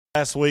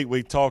Last week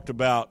we talked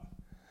about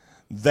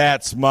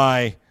that's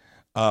my,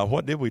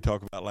 what did we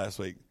talk about last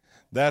week?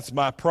 That's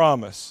my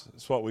promise.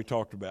 That's what we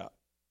talked about.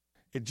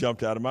 It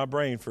jumped out of my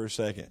brain for a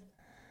second.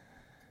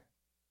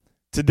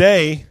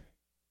 Today,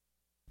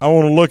 I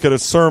want to look at a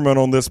sermon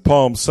on this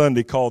Palm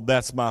Sunday called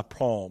That's My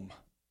Palm.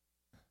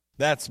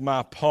 That's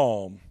my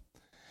palm.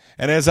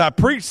 And as I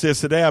preach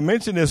this today, I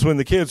mentioned this when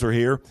the kids were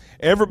here.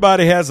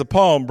 Everybody has a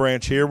palm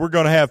branch here. We're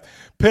going to have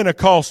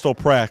Pentecostal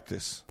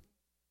practice.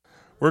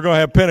 We're going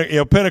to have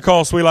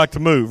Pentecost. We like to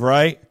move,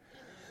 right?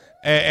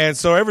 And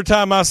so every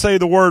time I say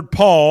the word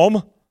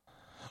palm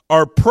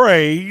or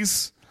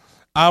praise,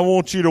 I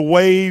want you to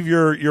wave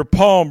your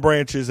palm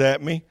branches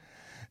at me.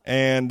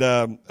 And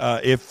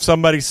if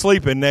somebody's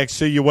sleeping next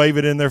to you, wave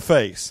it in their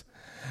face.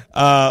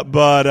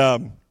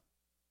 Won't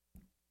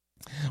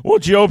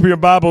you open your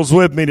Bibles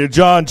with me to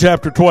John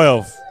chapter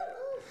 12?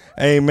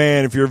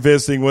 Amen. If you're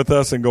visiting with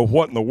us and go,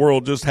 what in the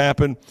world just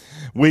happened?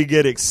 We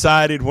get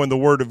excited when the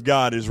Word of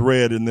God is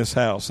read in this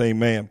house.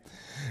 Amen.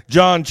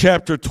 John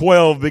chapter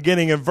 12,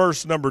 beginning in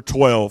verse number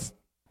 12.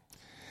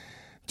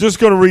 Just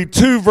going to read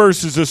 2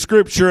 verses of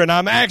Scripture, and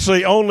I'm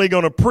actually only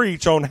going to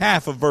preach on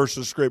half a verse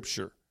of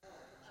Scripture.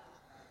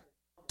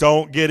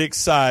 Don't get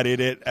excited.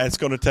 It's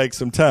going to take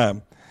some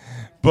time.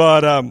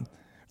 But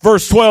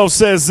verse 12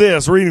 says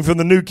this, reading from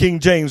the New King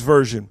James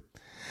Version.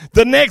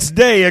 The next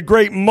day, a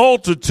great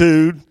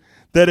multitude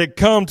that had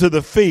come to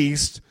the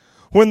feast,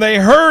 when they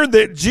heard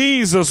that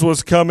Jesus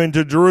was coming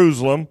to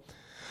Jerusalem,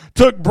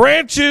 took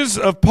branches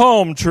of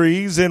palm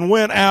trees and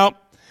went out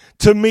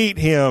to meet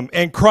him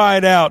and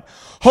cried out,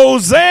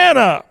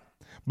 Hosanna!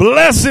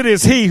 Blessed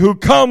is he who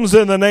comes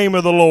in the name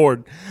of the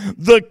Lord,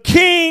 the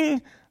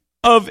King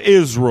of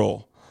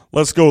Israel.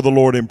 Let's go to the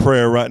Lord in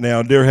prayer right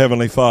now. Dear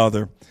Heavenly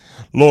Father,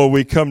 Lord,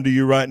 we come to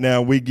you right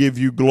now. We give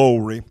you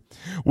glory.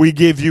 We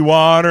give you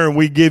honor and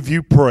we give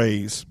you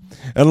praise.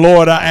 And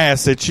Lord, I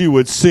ask that you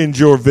would send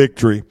your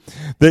victory,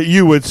 that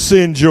you would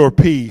send your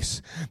peace,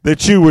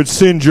 that you would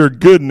send your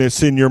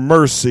goodness and your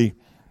mercy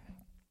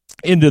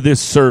into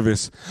this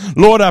service.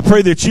 Lord, I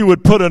pray that you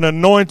would put an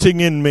anointing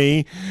in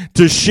me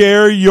to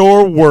share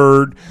your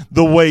word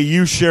the way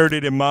you shared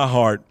it in my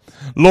heart.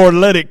 Lord,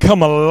 let it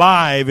come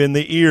alive in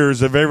the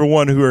ears of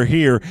everyone who are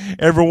here,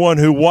 everyone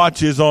who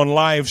watches on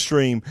live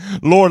stream.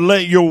 Lord,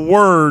 let your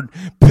word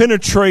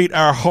penetrate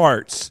our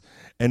hearts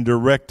and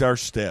direct our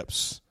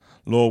steps.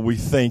 Lord, we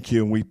thank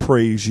you and we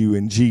praise you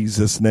in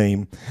Jesus'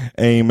 name.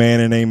 Amen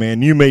and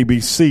amen. You may be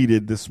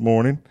seated this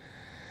morning.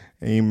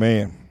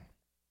 Amen.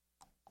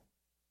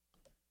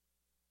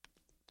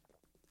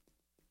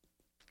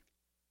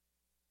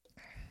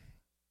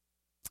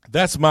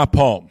 That's my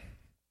palm.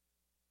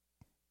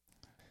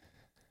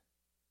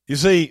 You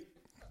see,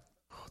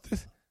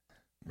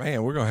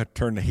 man, we're going to have to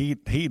turn the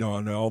heat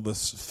on, all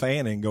this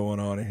fanning going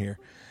on in here.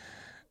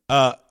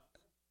 When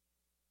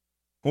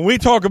we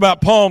talk about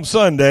Palm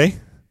Sunday,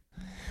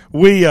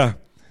 I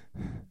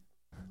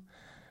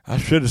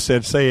should have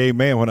said say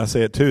amen when I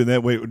say it too, and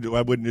that way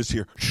I wouldn't just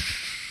hear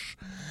shh.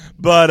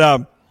 But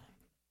when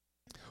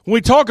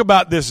we talk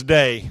about this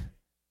day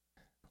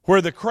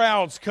where the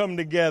crowds come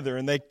together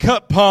and they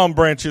cut palm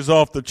branches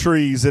off the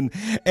trees and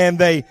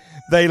they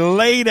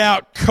laid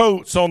out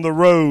coats on the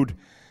road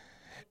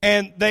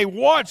and they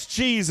watched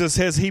Jesus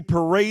as he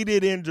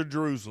paraded into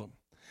Jerusalem,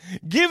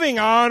 giving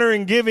honor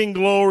and giving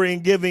glory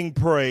and giving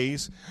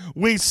praise.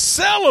 We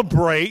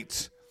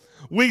celebrate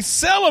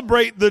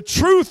the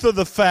truth of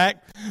the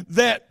fact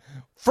that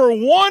for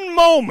one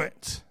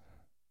moment,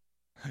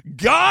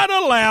 God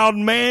allowed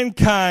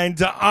mankind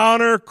to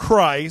honor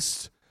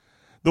Christ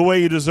the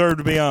way he deserved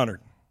to be honored.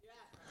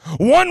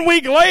 1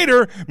 week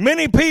later,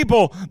 many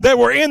people that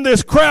were in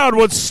this crowd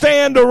would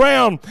stand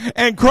around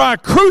and cry,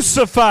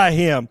 crucify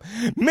him.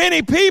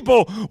 Many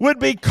people would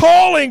be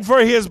calling for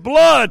his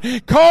blood,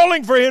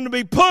 calling for him to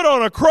be put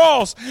on a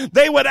cross.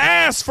 They would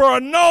ask for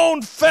a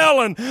known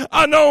felon,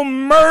 a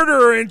known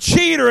murderer and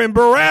cheater and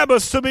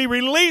Barabbas to be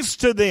released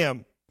to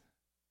them.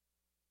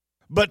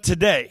 But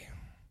today,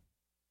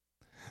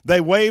 they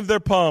wave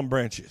their palm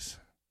branches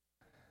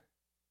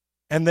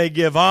and they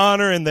give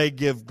honor and they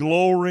give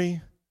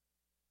glory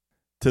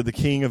to the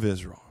King of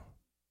Israel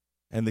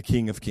and the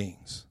King of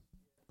Kings.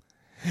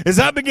 As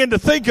I begin to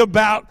think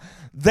about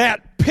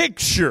that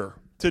picture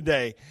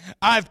today,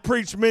 I've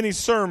preached many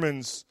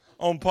sermons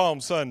on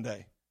Palm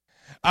Sunday.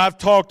 I've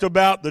talked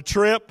about the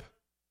trip.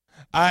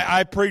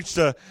 I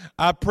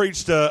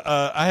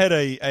had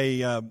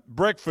a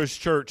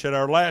breakfast church at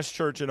our last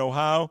church in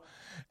Ohio,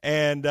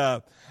 and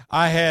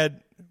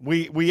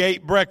we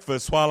ate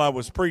breakfast while I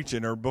was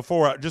preaching, or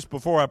just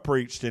before I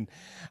preached, and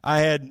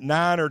I had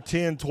 9 or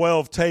 10,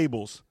 12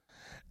 tables,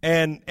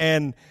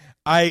 and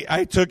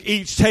I took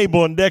each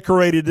table and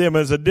decorated them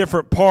as a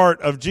different part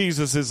of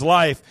Jesus'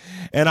 life,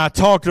 and I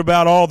talked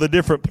about all the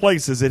different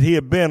places that he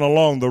had been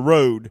along the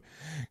road,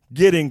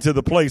 getting to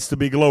the place to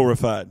be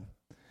glorified.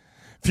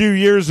 A few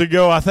years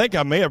ago, I think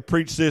I may have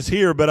preached this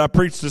here, but I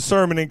preached a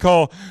sermon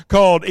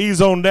called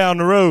Ease On Down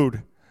the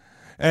Road.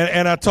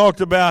 And I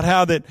talked about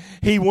how that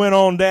he went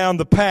on down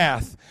the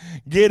path,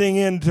 getting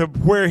into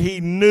where he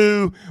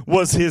knew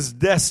was his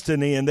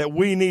destiny, and that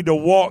we need to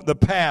walk the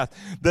path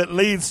that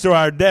leads to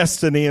our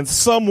destiny. And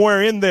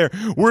somewhere in there,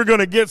 we're going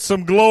to get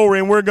some glory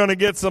and we're going to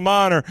get some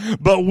honor,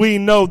 but we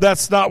know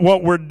that's not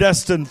what we're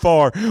destined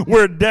for.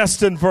 We're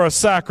destined for a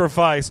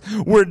sacrifice.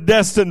 We're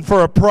destined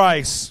for a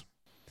price.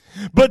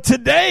 But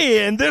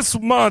today, in this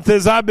month,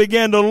 as I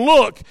began to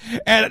look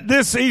at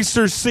this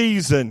Easter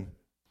season,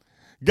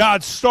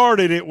 God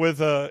started it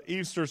with an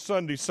Easter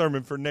Sunday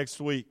sermon for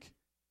next week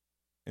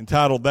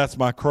entitled, That's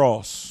My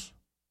Cross.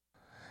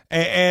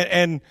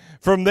 And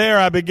from there,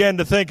 I began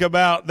to think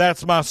about,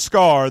 that's my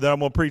scar that I'm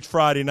going to preach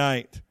Friday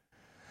night.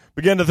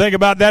 Began to think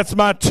about, that's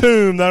my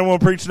tomb that I'm going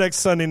to preach next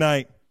Sunday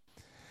night.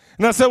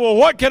 And I said, well,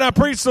 what can I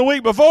preach the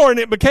week before? And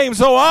it became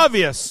so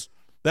obvious.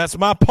 That's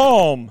my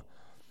palm.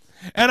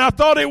 And I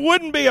thought it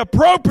wouldn't be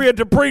appropriate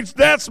to preach,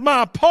 that's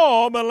my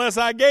palm, unless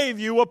I gave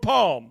you a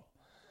palm.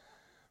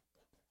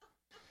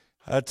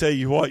 I tell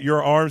you what,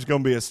 your arm's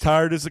going to be as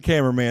tired as the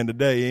cameraman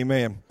today,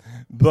 amen.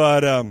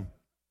 But,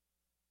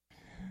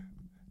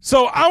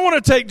 so I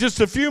want to take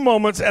just a few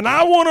moments, and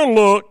I want to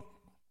look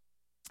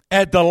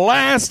at the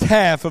last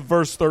half of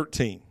verse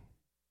 13.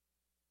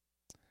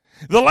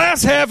 The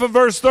last half of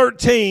verse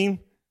 13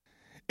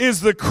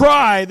 is the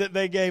cry that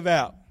they gave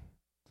out.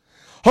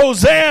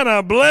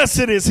 Hosanna,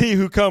 blessed is he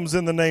who comes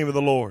in the name of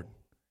the Lord,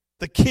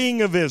 the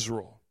King of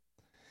Israel.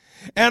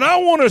 And I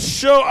want to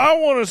show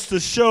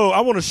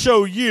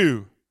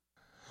you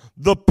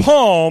the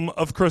palm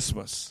of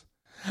Christmas.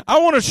 I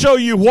want to show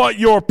you what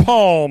your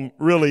palm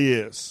really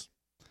is.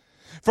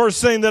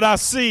 First thing that I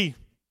see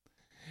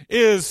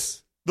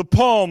is the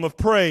palm of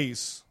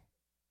praise.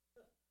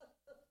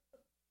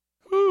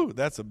 Ooh,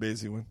 that's a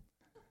busy one.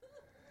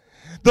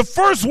 The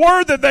first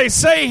word that they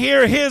say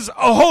here is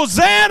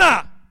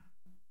Hosanna.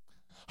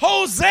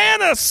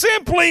 Hosanna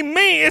simply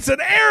means, it's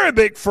an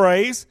Arabic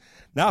phrase.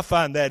 Now I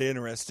find that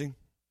interesting.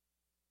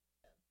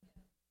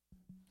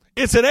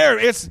 It's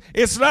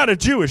not a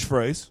Jewish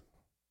phrase.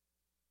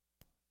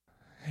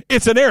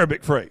 It's an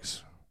Arabic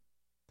phrase.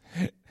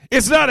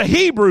 It's not a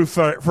Hebrew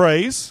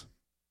phrase.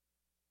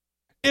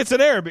 It's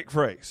an Arabic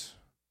phrase.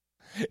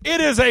 It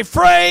is a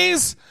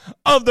phrase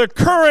of the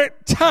current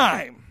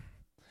time,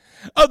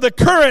 of the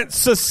current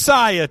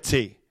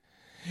society.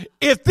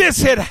 If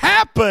this had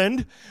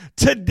happened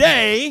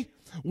today,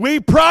 we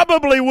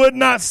probably would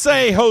not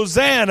say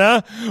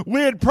Hosanna.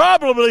 We'd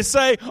probably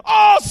say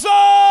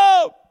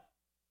awesome,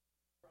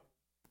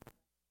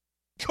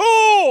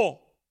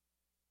 cool,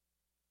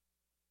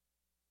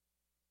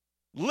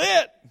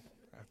 lit.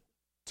 I'm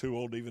too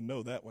old to even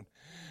know that one.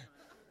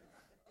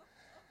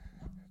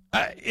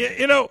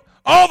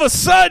 All of a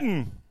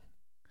sudden,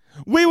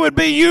 we would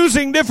be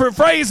using different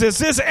phrases.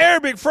 This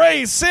Arabic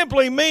phrase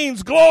simply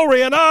means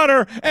glory and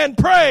honor and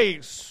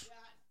praise.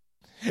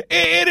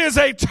 It is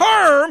a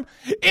term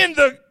in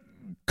the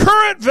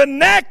current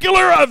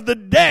vernacular of the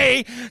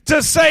day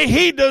to say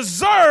he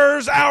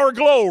deserves our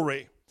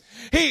glory.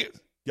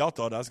 Y'all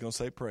thought I was going to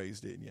say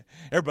praise, didn't you?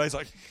 Everybody's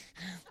like,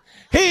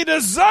 he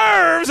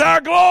deserves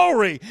our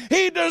glory.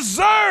 He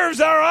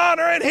deserves our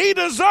honor, and he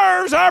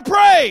deserves our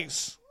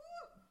praise.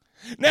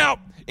 Now,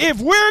 if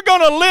we're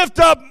going to lift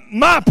up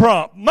my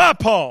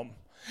palm,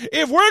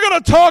 if we're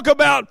going to talk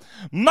about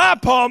my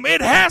palm,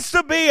 it has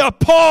to be a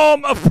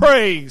palm of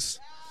praise.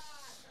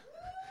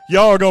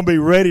 Y'all are going to be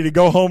ready to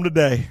go home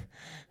today.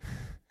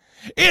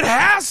 It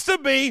has to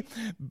be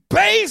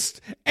based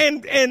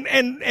and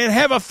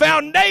have a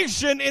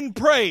foundation in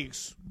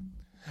praise.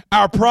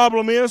 Our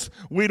problem is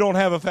we don't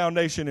have a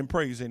foundation in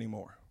praise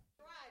anymore.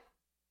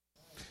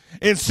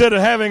 Instead of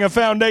having a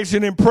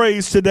foundation in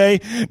praise today,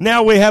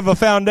 now we have a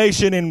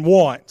foundation in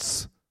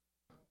wants.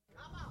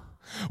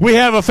 We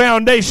have a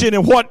foundation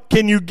in what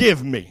can you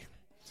give me?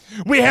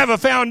 We have a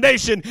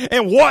foundation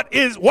in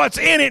what's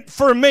in it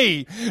for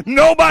me.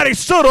 Nobody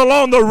stood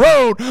along the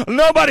road.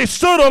 Nobody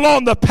stood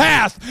along the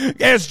path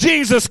as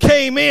Jesus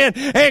came in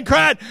and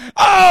cried,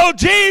 "Oh,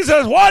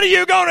 Jesus, what are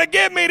you going to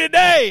give me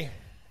today?"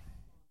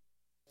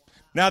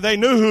 Now they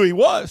knew who he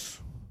was.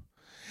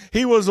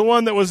 He was the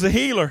one that was the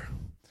healer.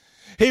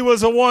 He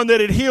was the one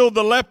that had healed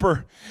the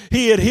leper.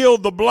 He had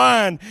healed the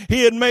blind.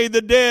 He had made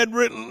the dead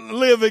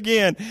live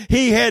again.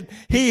 He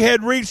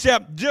had reached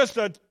out just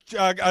a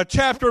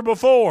chapter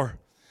before.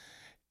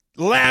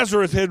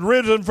 Lazarus had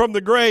risen from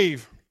the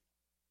grave.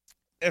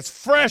 It's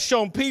fresh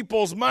on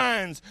people's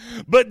minds.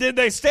 But did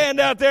they stand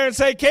out there and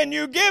say, "Can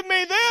you give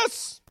me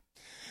this?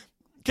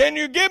 Can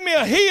you give me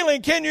a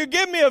healing? Can you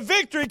give me a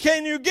victory?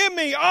 Can you give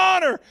me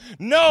honor?"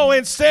 No,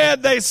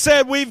 instead they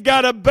said, we've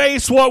got to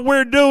base what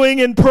we're doing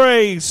in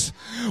praise.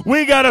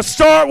 We got to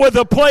start with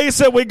a place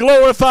that we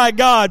glorify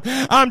God.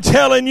 I'm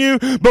telling you,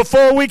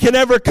 before we can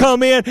ever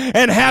come in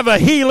and have a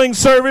healing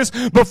service,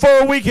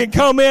 before we can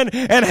come in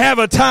and have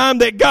a time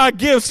that God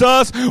gives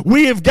us,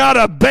 we have got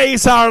to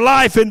base our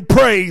life in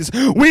praise.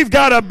 We've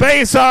got to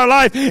base our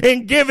life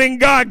in giving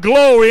God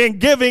glory and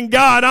giving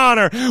God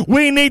honor.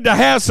 We need to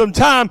have some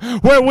time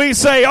where we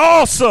say,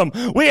 awesome.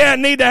 We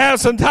need to have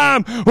some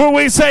time where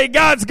we say,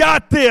 God's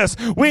got this.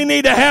 We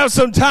need to have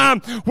some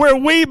time where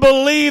we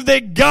believe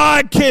that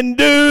God can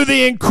do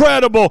the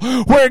incredible,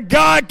 where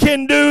God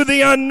can do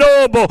the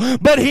unknowable,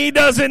 but He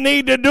doesn't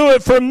need to do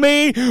it for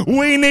me.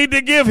 We need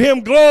to give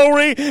Him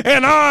glory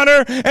and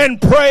honor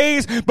and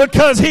praise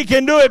because He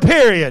can do it,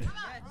 period.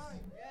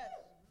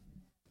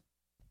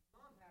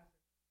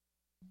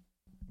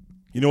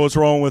 You know what's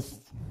wrong with,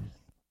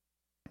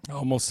 I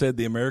almost said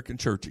the American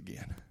church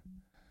again.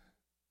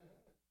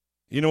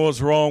 You know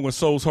what's wrong with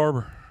Souls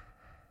Harbor?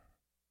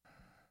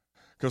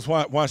 Because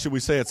why should we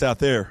say it's out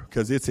there?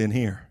 Because it's in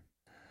here.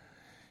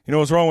 You know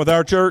what's wrong with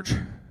our church?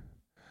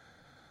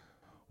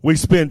 We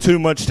spend too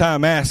much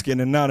time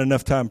asking and not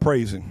enough time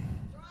praising.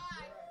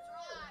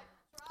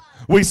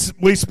 We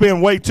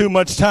spend way too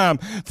much time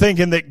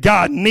thinking that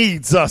God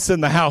needs us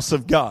in the house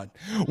of God.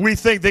 We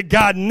think that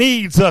God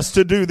needs us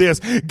to do this.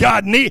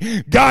 God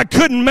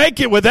couldn't make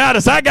it without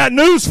us. I got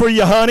news for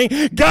you,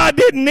 honey. God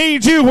didn't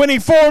need you when He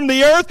formed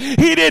the earth.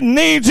 He didn't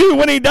need you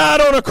when He died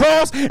on a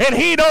cross, and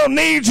He don't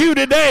need you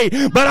today.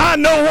 But I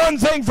know one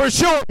thing for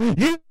sure.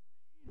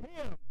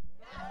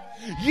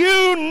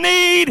 You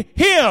need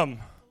Him.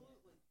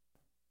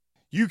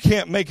 You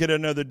can't make it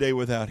another day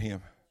without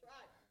Him.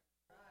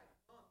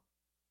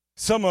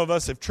 Some of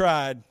us have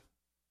tried,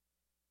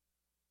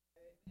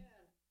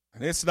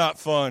 and it's not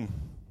fun.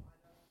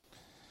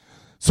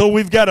 So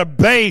we've got to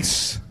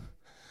base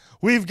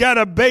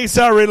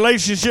our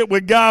relationship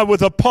with God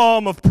with a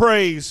palm of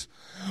praise.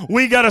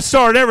 We got to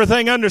start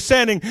everything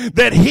understanding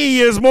that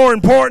He is more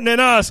important than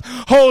us.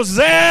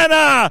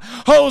 Hosanna!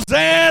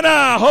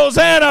 Hosanna!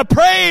 Hosanna!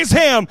 Praise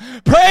Him!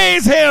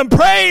 Praise Him!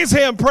 Praise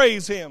Him!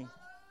 Praise Him!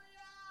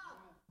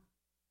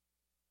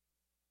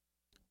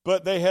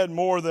 But they had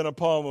more than a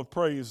palm of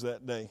praise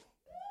that day.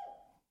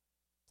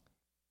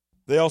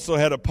 They also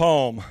had a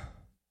palm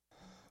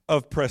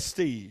of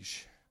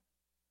prestige.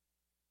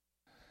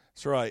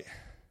 That's right.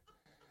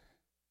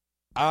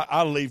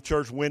 I leave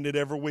church winded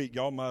every week.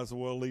 Y'all might as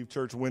well leave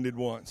church winded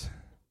once.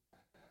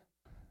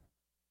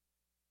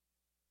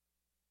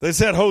 They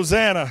said,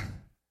 Hosanna.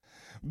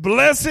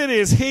 Blessed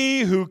is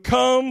he who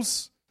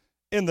comes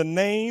in the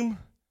name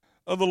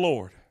of the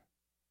Lord.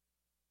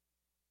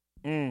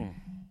 I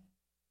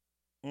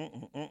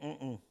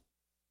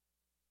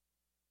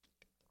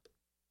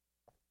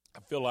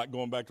feel like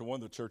going back to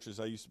one of the churches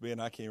I used to be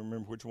in. I can't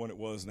remember which one it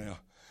was now.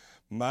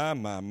 My.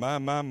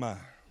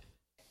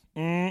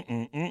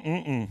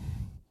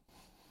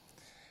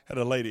 Had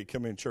a lady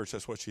come in church.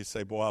 That's what she'd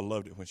say. Boy, I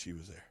loved it when she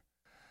was there.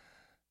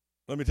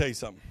 Let me tell you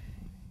something.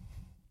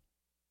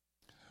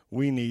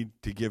 We need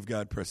to give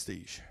God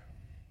prestige.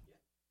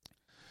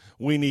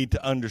 We need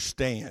to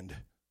understand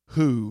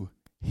who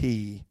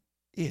He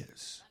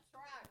is.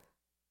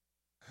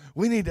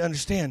 We need to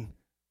understand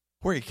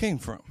where He came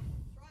from.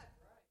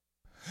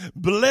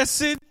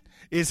 Blessed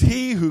is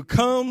he who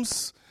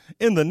comes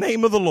in the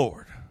name of the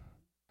Lord.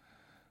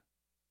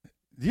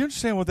 Do you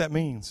understand what that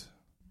means?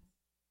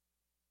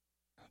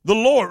 The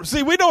Lord.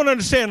 See, we don't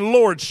understand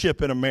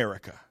lordship in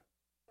America.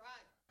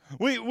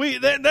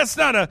 That's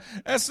not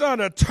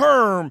a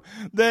term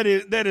that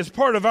is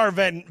part of our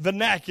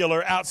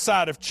vernacular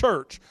outside of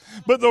church.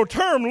 But the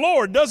term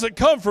Lord doesn't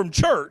come from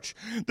church.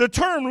 The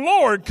term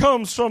Lord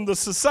comes from the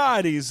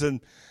societies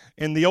and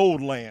in the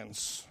old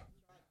lands.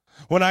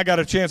 When I got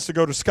a chance to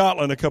go to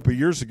Scotland a couple of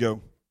years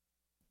ago,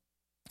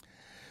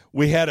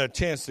 we had a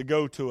chance to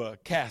go to a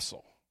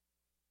castle.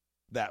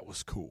 That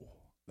was cool.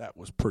 That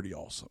was pretty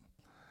awesome.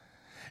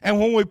 And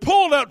when we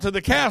pulled up to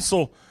the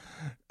castle,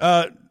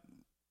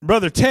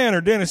 Brother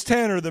Tanner, Dennis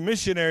Tanner, the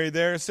missionary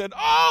there, said,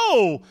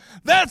 "Oh,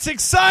 that's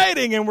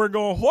exciting." And we're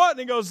going, "What?" And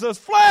he goes, "The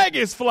flag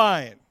is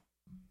flying."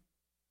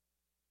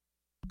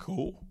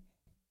 Cool.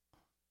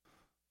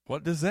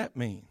 What does that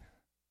mean?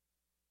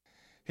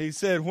 He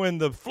said, when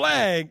the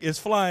flag is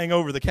flying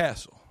over the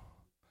castle,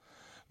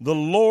 the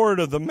Lord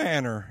of the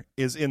manor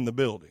is in the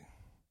building.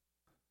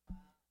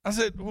 I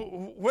said,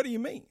 "What do you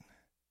mean?"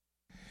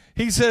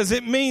 He says,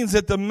 "It means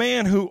that the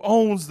man who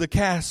owns the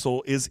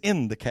castle is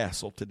in the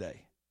castle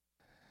today."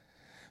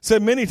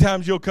 Said many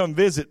times you'll come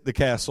visit the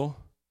castle.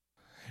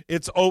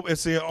 It's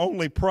the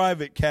only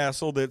private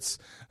castle that's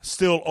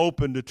still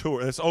open to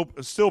tourists.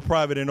 It's still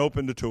private and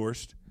open to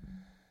tourists.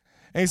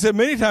 And he said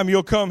many times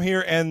you'll come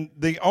here and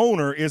the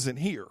owner isn't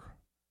here.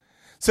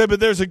 Said, but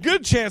there's a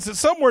good chance that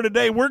somewhere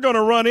today we're going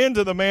to run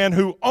into the man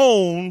who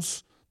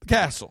owns the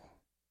castle,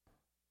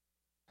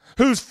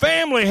 whose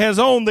family has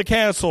owned the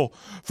castle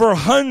for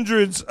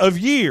hundreds of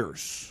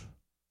years.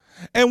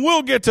 And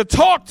we'll get to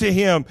talk to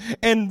him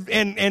and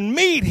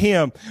meet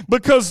him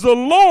because the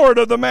Lord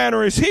of the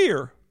manor is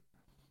here.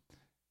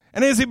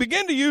 And as he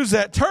began to use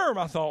that term,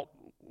 I thought,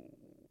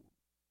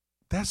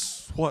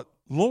 That's what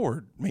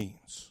Lord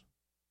means.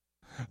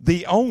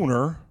 The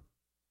owner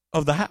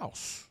of the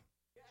house.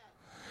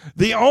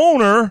 The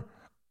owner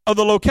of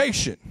the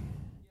location.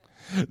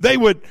 They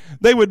would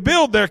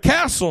build their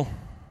castle,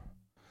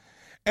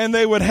 and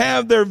they would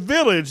have their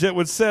village that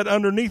would sit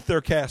underneath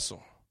their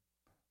castle.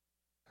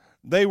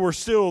 They were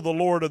still the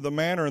Lord of the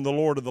manor and the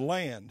Lord of the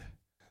land.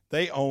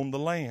 They owned the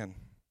land.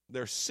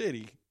 Their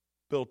city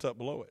built up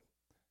below it.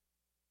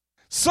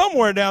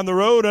 Somewhere down the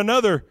road,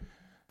 another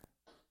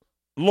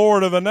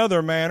lord of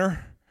another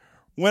manor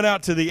went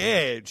out to the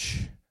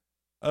edge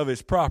of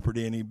his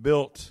property, and he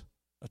built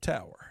a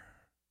tower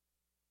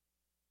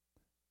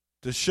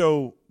to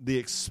show the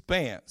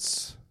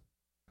expanse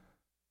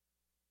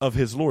of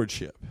his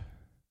lordship.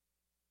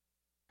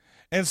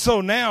 And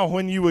so now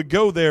when you would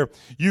go there,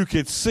 you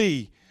could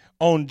see,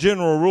 on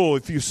general rule,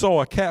 if you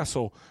saw a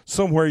castle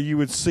somewhere, you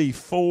would see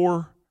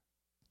 4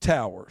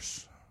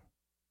 towers.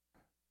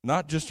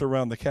 Not just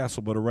around the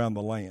castle, but around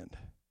the land.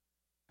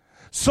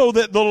 So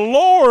that the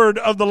Lord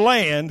of the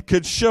land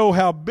could show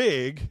how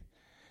big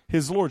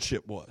his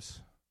lordship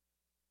was.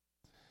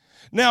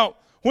 Now,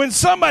 when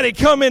somebody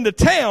come into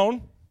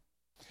town,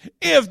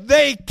 if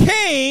they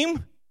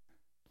came,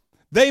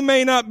 they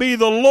may not be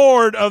the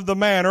Lord of the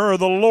manor or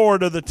the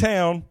Lord of the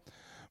town,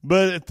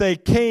 but if they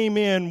came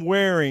in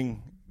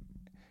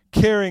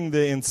carrying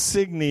the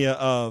insignia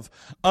of,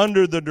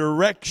 under the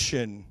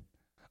direction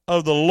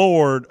of the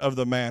Lord of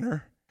the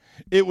manor,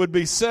 it would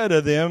be said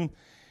of them,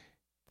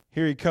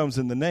 here he comes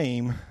in the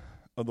name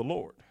of the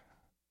Lord.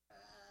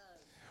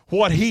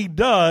 What he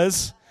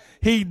does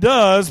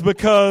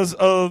because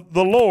of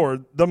the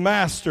Lord, the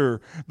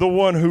master, the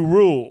one who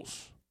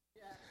rules.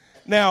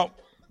 Now,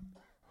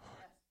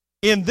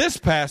 in this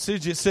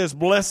passage, it says,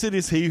 blessed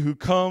is he who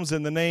comes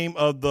in the name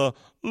of the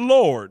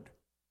Lord.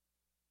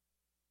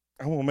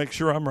 I want to make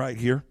sure I'm right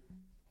here.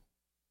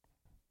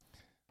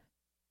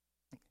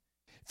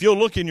 If you'll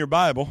look in your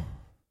Bible,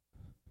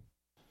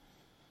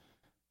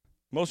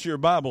 most of your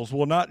Bibles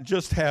will not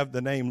just have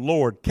the name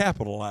Lord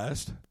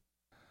capitalized,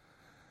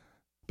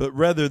 but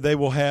rather they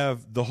will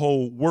have the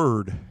whole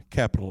word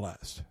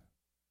capitalized.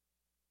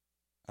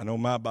 I know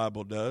my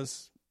Bible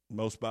does.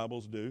 Most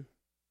Bibles do.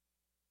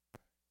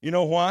 You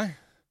know why?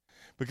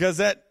 Because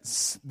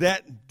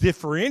that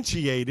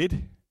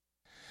differentiated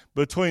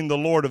between the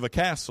Lord of a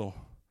castle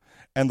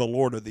and the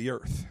Lord of the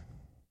earth.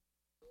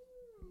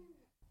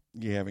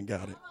 You haven't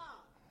got it.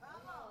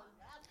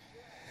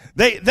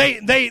 They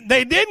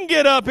didn't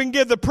get up and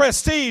give the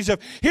prestige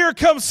of, here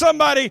comes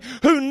somebody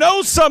who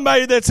knows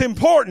somebody that's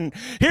important.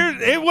 Here,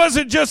 it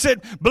wasn't just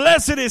that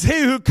blessed is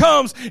he who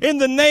comes in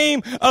the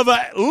name of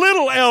a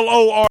little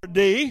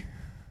L-O-R-D.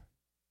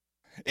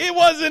 It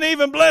wasn't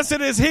even blessed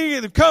is he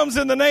that comes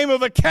in the name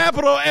of a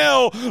capital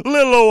L,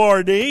 little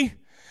O-R-D.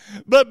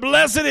 But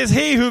blessed is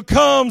he who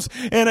comes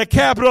in a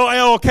capital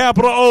L,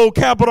 capital O,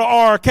 capital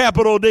R,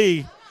 capital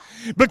D.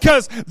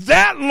 Because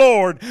that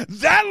Lord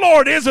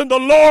isn't the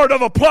Lord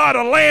of a plot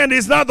of land.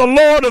 He's not the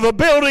Lord of a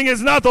building.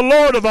 He's not the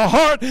Lord of a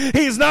heart.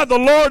 He's not the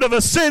Lord of a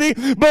city,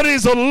 but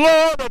he's the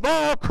Lord of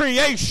all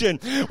creation.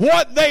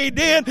 What they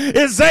did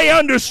is they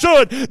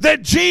understood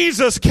that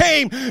Jesus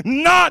came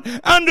not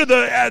under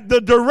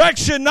the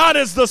direction, not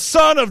as the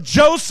son of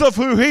Joseph,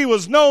 who he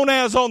was known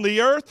as on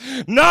the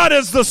earth, not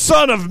as the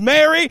son of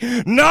Mary,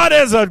 not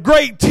as a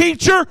great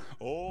teacher.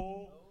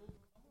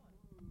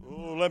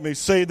 Let me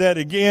say that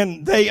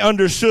again. They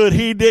understood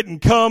he didn't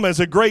come as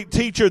a great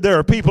teacher. There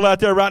are people out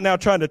there right now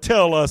trying to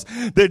tell us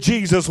that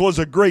Jesus was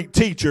a great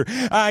teacher.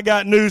 I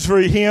got news for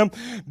him.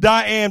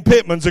 Diane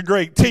Pittman's a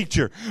great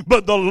teacher.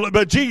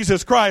 But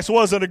Jesus Christ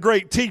wasn't a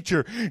great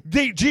teacher.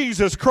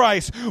 Jesus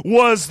Christ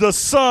was the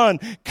Son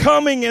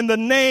coming in the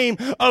name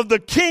of the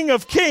King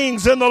of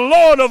Kings and the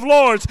Lord of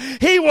Lords.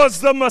 He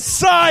was the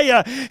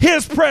Messiah.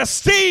 His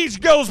prestige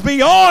goes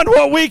beyond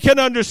what we can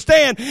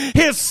understand.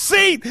 His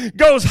seat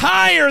goes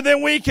higher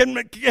than we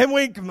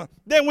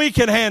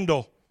can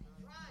handle.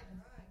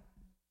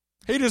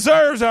 He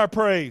deserves our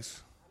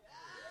praise.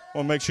 I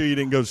want to make sure you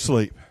didn't go to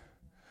sleep.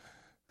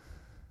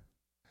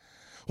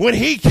 When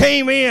he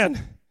came in,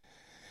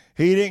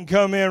 he didn't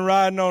come in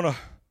riding on a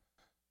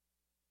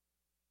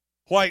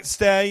white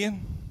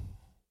stallion.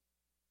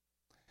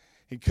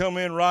 He come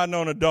in riding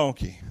on a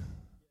donkey,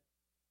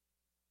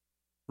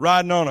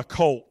 riding on a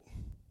colt.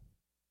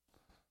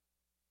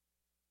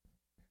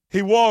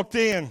 He walked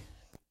in.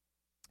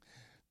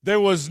 There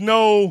was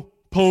no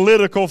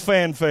political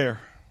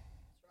fanfare.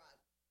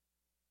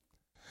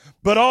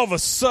 But all of a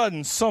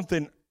sudden,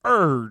 something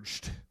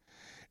urged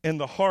in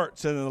the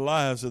hearts and in the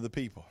lives of the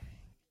people.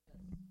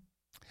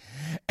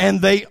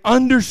 And they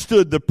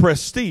understood the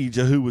prestige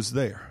of who was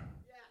there.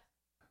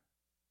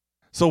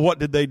 So what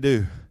did they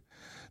do?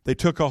 They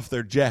took off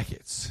their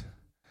jackets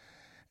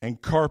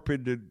and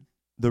carpeted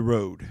the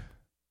road.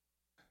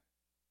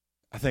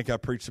 I think I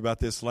preached about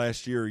this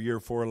last year or year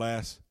before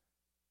last.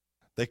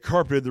 They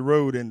carpeted the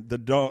road, and the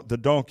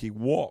donkey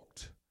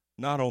walked,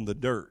 not on the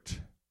dirt,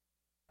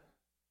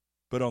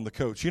 but on the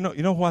coach. You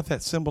know what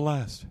that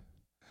symbolized?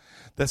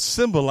 That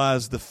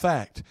symbolized the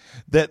fact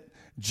that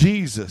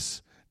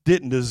Jesus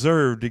didn't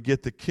deserve to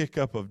get the kick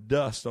up of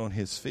dust on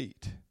his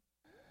feet.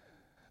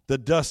 The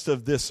dust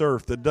of this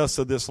earth, the dust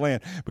of this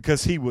land,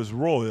 because he was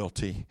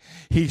royalty.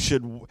 He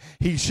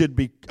should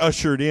be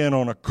ushered in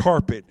on a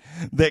carpet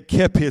that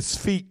kept his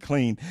feet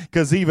clean,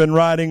 because even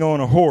riding on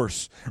a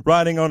horse,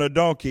 riding on a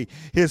donkey,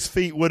 his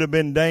feet would have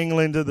been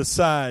dangling to the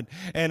side.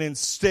 And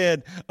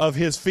instead of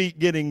his feet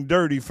getting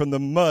dirty from the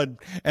mud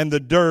and the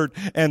dirt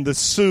and the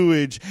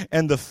sewage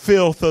and the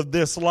filth of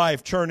this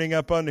life churning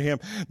up under him,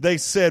 they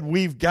said,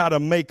 we've got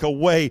to make a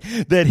way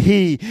that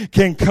he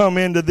can come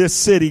into this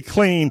city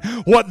clean.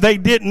 What they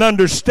didn't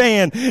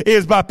understand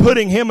is by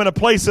putting him in a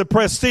place of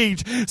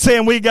prestige,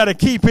 saying we got to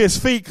keep his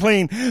feet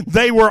clean,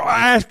 they were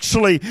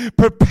actually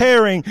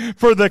preparing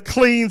for the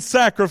clean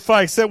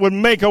sacrifice that would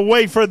make a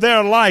way for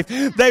their life.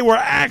 They were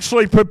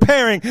actually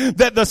preparing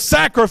that the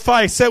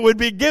sacrifice that would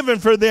be given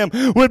for them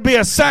would be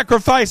a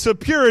sacrifice of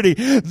purity.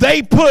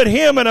 They put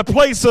him in a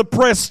place of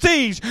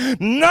prestige,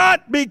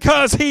 not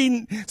because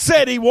he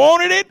said he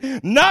wanted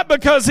it, not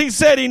because he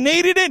said he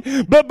needed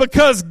it, but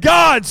because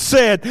God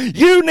said,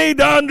 you need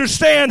to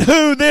understand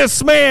who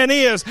this man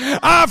is.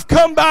 I've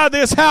come by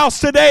this house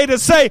today to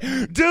say,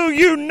 do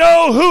you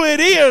know who it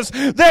is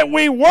that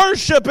we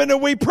worship and that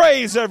we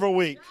praise every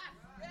week?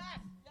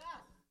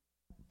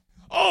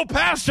 Oh,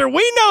 Pastor,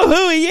 we know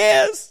who he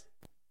is.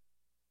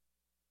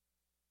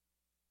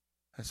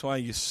 That's why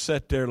you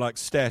sit there like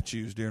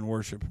statues during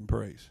worship and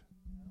praise.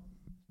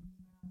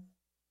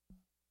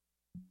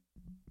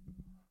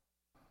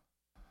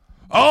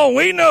 Oh,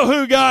 we know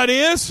who God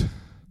is.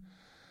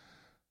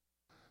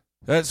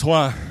 That's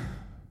why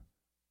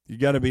you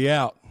got to be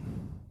out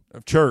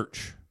of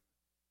church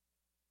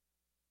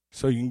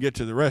so you can get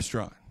to the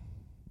restaurant.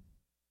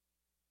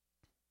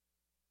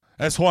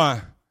 That's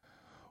why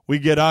we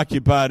get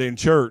occupied in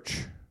church,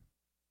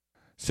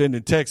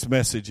 sending text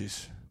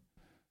messages.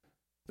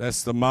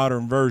 That's the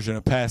modern version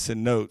of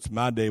passing notes.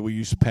 My day we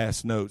used to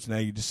pass notes. Now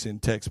you just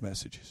send text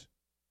messages.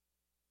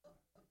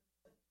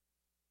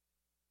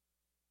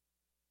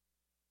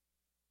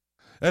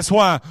 That's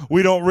why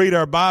we don't read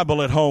our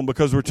Bible at home,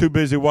 because we're too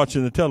busy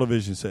watching the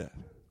television set.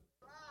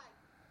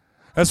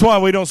 That's why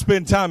we don't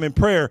spend time in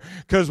prayer,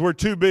 because we're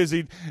too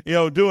busy,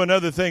 doing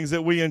other things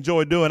that we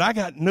enjoy doing. I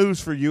got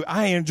news for you.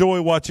 I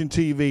enjoy watching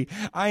TV.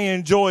 I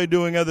enjoy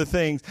doing other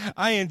things.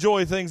 I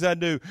enjoy things I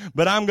do.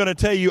 But I'm going to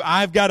tell you,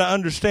 I've got to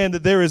understand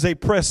that there is a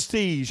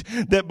prestige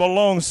that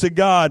belongs to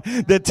God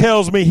that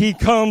tells me he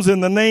comes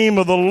in the name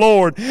of the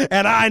Lord,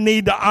 and I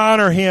need to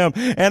honor him,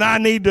 and I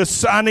need to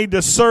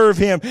serve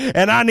him,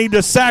 and I need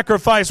to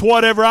sacrifice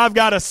whatever I've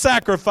got to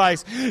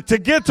sacrifice to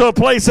get to a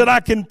place that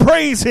I can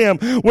praise him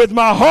with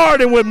my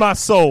heart and with my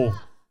soul.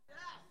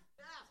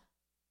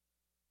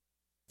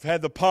 I've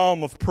had the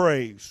palm of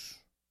praise.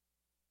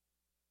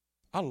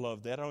 I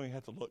love that. I don't even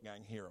have to look. I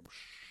can hear them.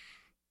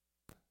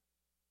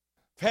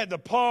 I've had the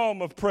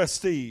palm of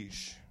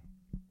prestige.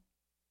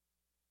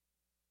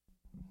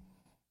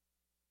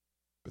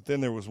 But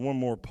then there was one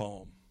more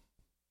palm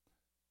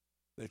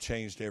that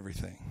changed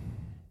everything.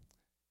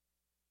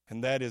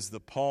 And that is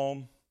the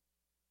palm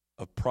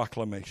of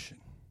proclamation.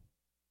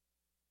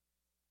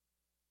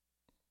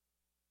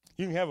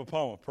 You can have a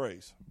palm of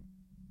praise.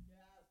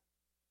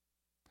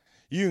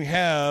 You can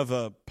have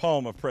a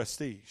palm of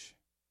prestige.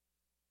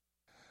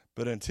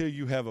 But until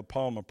you have a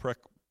palm of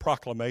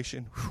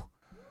proclamation,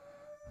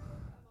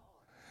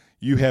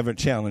 you haven't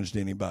challenged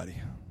anybody.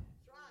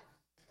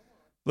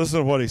 Listen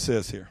to what he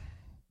says here.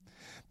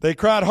 They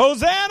cried,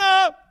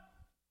 Hosanna!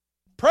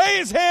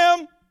 Praise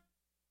him!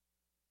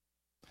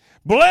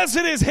 Blessed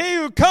is he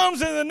who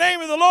comes in the name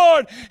of the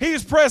Lord.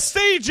 He's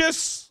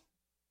prestigious.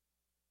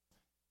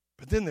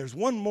 But then there's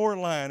one more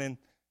line, and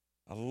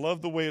I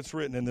love the way it's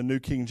written in the New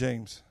King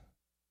James.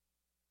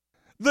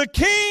 The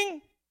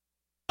King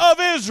of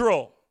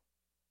Israel.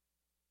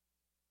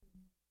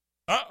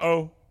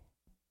 Uh-oh.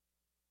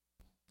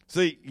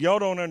 See, y'all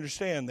don't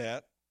understand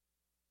that,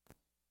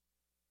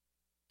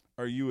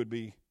 or you would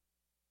be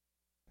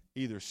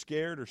either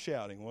scared or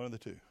shouting, one of the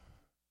two.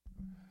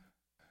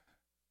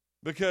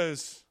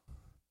 Because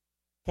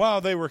while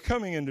they were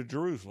coming into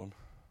Jerusalem,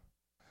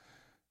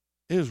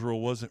 Israel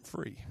wasn't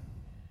free.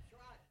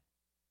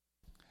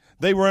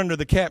 They were under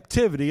the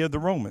captivity of the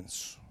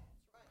Romans.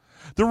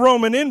 The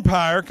Roman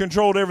Empire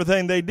controlled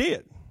everything they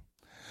did.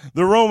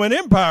 The Roman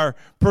Empire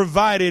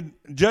provided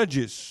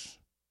judges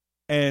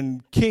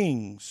and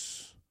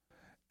kings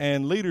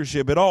and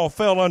leadership. It all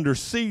fell under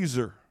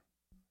Caesar.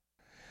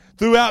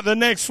 Throughout the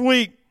next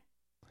week,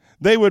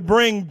 they would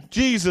bring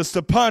Jesus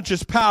to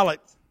Pontius Pilate,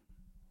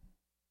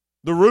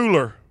 the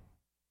ruler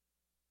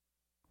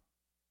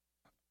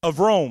of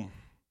Rome,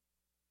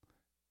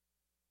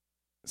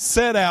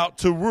 set out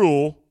to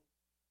rule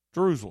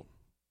Jerusalem.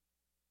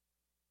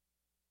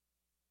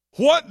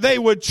 What they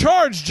would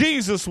charge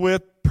Jesus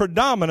with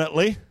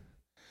predominantly,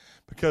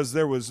 because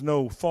there was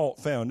no fault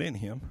found in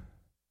him,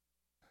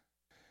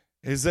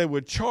 is they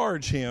would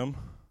charge him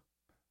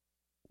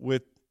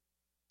with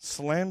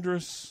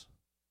slanderous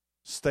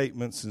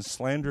statements and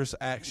slanderous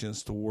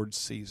actions towards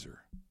Caesar.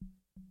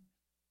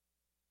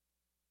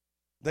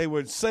 they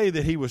would say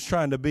that he was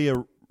trying to be a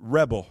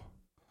rebel,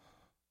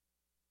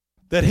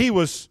 that he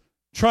was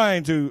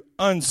trying to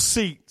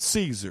unseat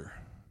Caesar.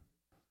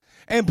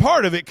 And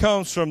part of it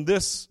comes from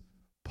this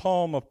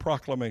poem of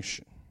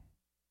proclamation.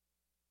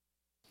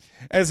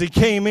 As he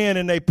came in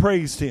and they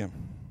praised him,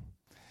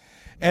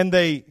 and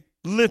they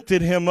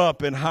lifted him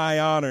up in high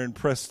honor and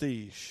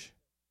prestige,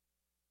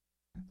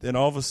 then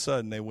all of a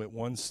sudden they went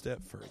one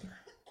step further.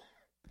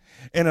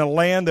 In a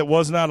land that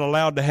was not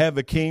allowed to have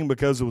a king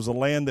because it was a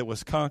land that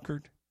was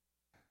conquered,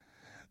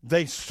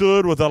 they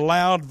stood with a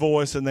loud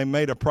voice and they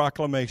made a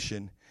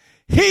proclamation.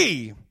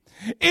 He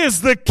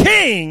is the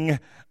King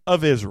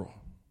of Israel.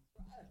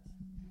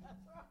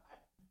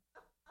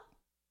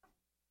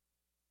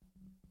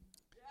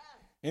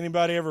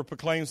 Anybody ever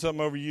proclaim something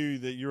over you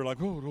that you're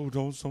like, oh,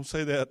 don't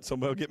say that.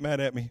 Somebody will get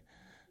mad at me.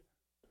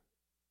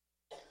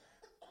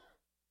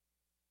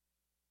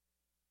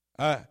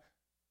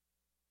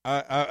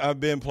 I've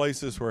been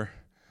places where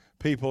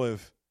people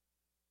have,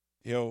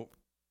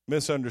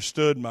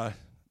 misunderstood my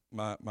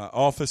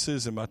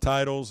offices and my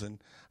titles,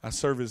 and I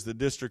serve as the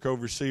district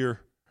overseer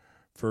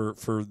for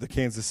the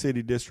Kansas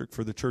City district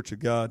for the Church of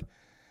God.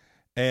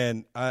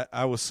 And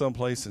I was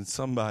someplace and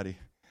somebody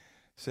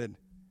said,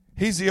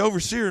 he's the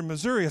overseer in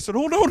Missouri. I said,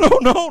 oh,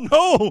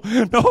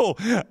 no.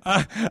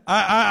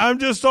 I'm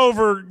just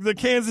over the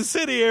Kansas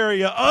City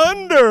area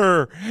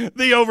under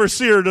the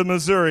overseer to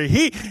Missouri.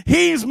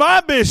 He's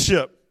my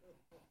bishop.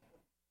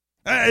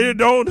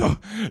 Don't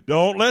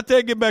let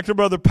that get back to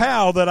Brother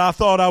Powell that I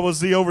thought I was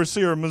the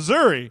overseer of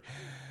Missouri.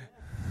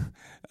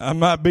 I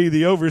might be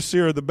the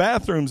overseer of the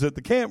bathrooms at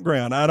the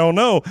campground. I don't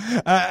know.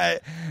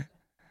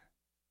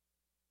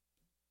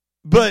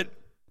 But,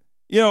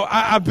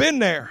 I've been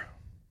there.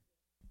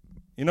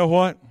 You know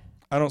what?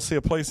 I don't see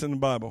a place in the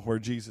Bible where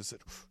Jesus said,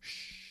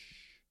 shh.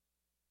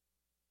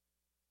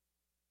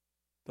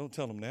 Don't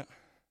tell them that.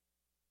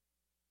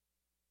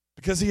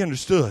 Because he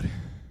understood.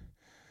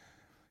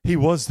 He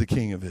was the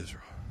King of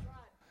Israel,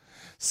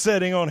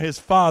 sitting on his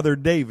father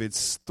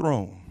David's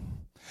throne.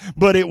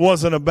 But it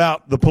wasn't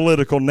about the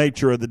political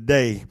nature of the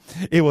day.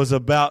 It was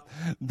about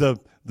the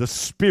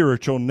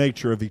spiritual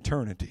nature of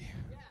eternity.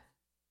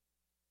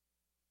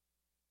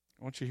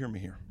 I want you to hear me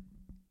here.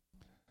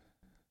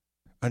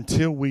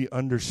 Until we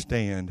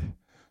understand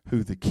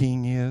who the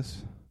King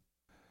is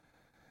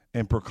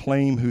and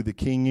proclaim who the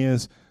King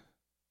is,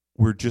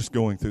 we're just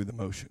going through the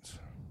motions.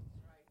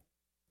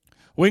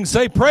 We can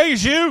say,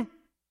 praise you.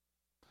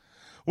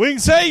 We can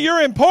say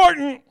you're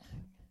important.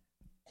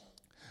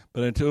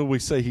 But until we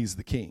say he's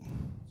the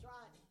King.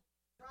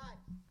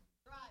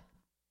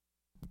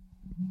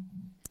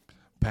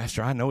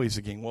 Pastor, I know he's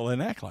the King. Well,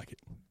 then act like it.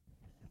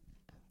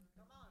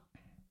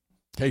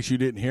 In case you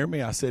didn't hear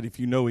me, I said if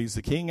you know he's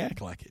the King, act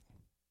like it.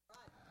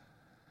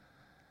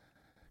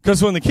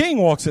 Because when the King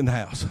walks in the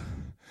house,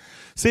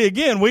 see,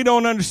 again, we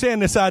don't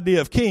understand this idea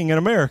of king in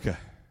America.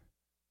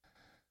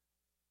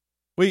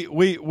 We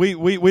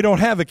don't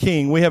have a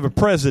king. We have a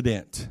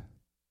president.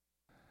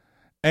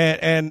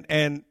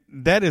 And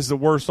that is the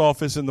worst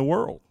office in the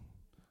world.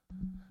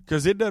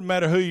 Because it doesn't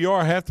matter who you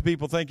are. Half the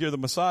people think you're the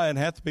Messiah, and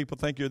half the people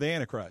think you're the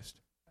Antichrist.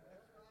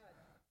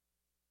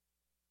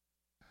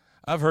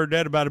 I've heard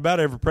that about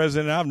every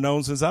president I've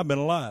known since I've been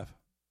alive.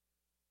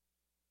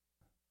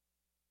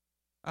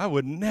 I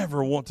would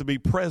never want to be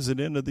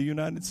president of the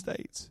United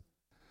States.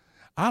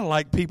 I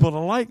like people to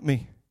like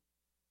me.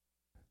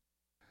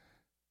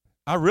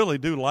 I really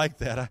do like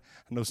that. I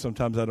know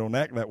sometimes I don't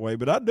act that way,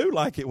 but I do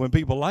like it when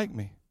people like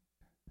me.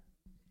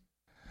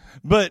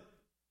 But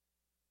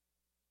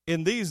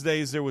in these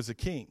days, there was a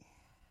king.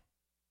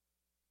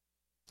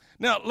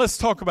 Now, let's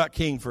talk about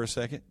king for a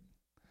second.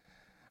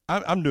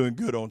 I'm doing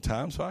good on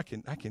time, so I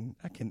can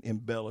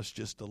embellish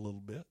just a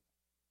little bit.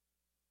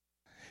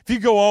 If you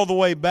go all the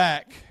way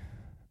back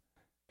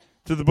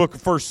to the book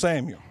of 1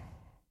 Samuel,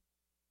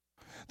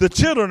 the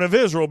children of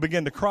Israel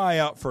began to cry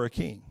out for a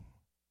king.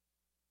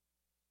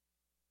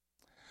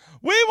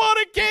 We want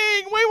a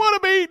king. We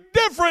want to be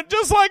different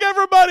just like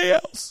everybody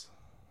else.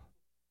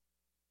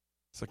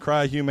 It's a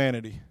cry of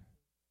humanity.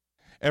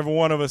 Every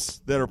one of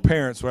us that are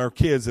parents, our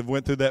kids have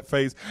went through that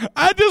phase.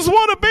 I just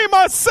want to be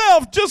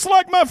myself just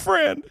like my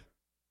friend.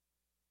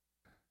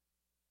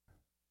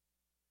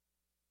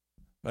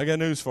 I got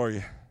news for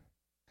you.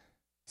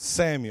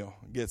 Samuel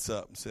gets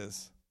up and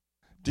says,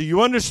 do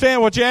you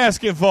understand what you're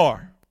asking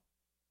for?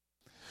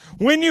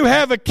 When you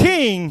have a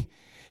king,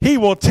 he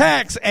will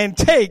tax and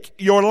take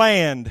your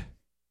land.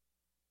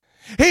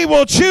 He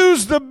will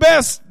choose the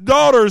best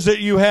daughters that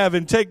you have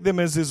and take them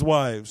as his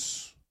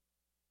wives.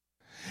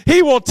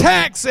 He will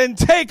tax and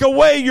take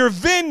away your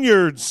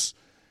vineyards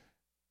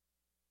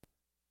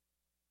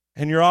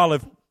and your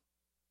olive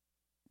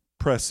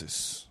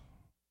presses.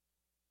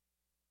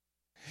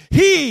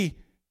 He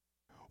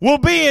will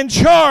be in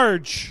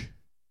charge.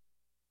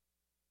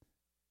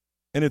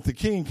 And if the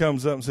king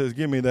comes up and says,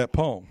 give me that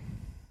palm,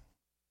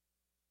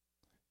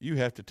 you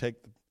have to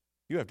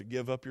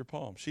give up your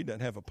palm. She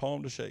doesn't have a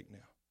palm to shake now.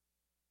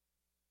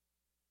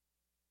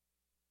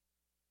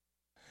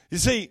 You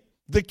see,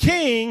 the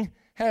king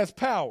has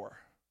power.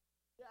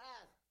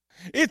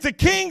 If the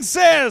king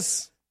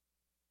says,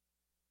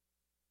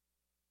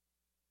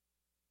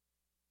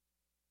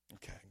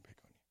 okay, I can pick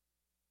on you.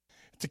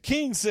 If the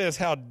king says,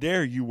 how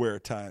dare you wear a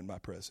tie in my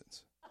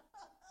presence?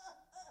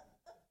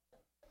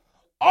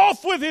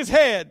 Off with his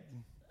head.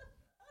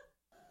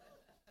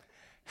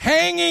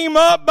 Hang him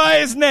up by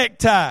his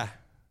necktie.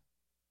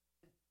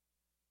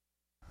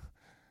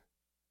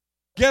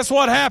 Guess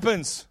what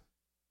happens?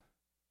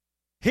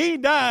 He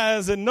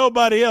dies and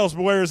nobody else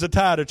wears a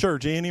tie to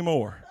church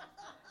anymore.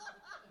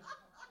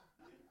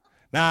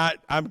 Now,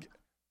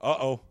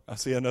 I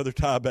see another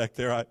tie back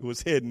there. It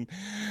was hidden.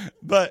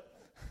 But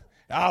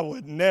I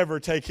would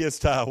never take his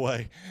tie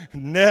away.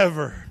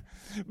 Never.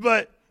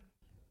 But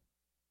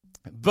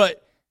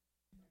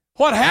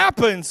what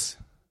happens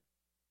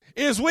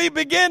is we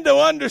begin to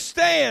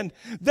understand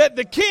that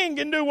the king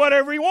can do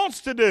whatever he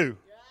wants to do.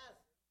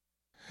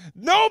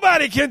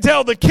 Nobody can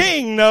tell the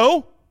king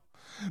no.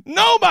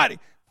 Nobody.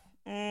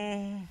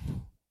 Well,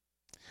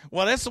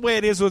 that's the way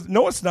it is with,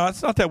 no, it's not.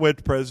 It's not that way with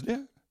the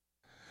president.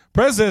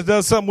 President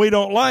does something we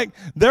don't like.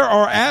 There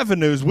are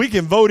avenues. We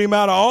can vote him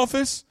out of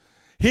office.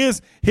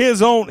 His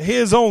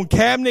own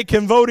cabinet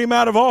can vote him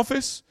out of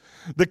office.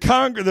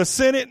 The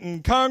Senate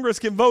and Congress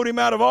can vote him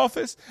out of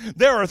office.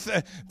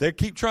 They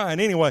keep trying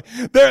anyway.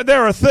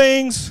 There are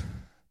things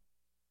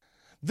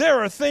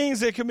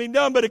that can be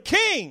done, but a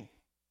king,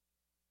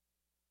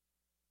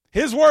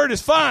 his word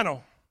is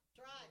final.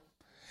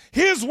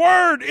 His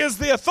word is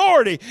the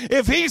authority.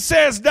 If he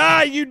says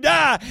die, you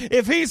die.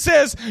 If he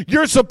says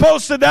you're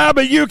supposed to die,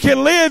 but you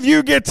can live,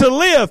 you get to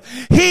live.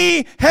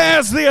 He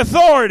has the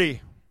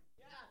authority.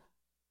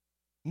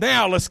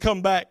 Now let's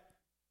come back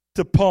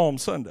to Palm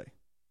Sunday.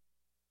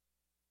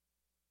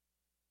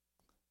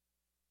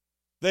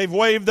 They've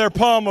waved their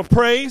palm of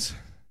praise.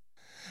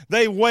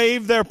 They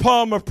waved their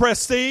palm of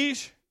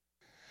prestige.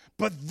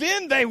 But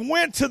then they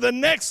went to the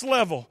next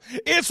level.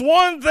 It's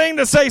one thing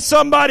to say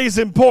somebody's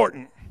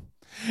important.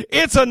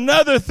 It's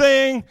another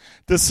thing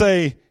to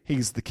say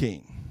he's the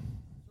king.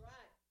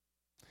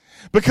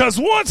 Because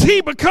once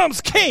he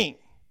becomes king,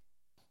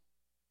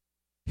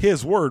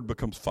 his word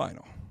becomes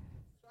final.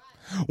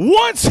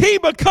 Once he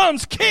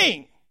becomes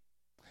king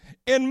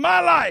in my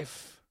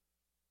life,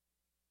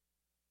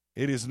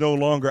 it is no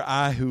longer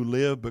I who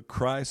live, but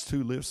Christ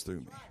who lives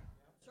through me.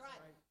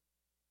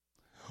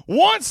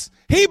 Once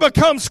he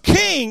becomes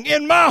king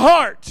in my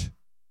heart,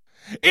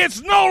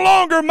 it's no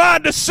longer my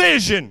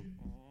decision.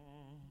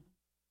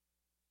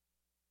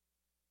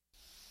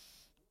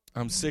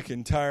 I'm sick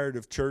and tired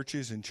of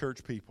churches and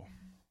church people.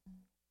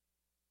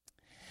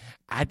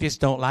 I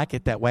just don't like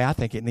it that way. I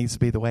think it needs to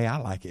be the way I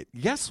like it.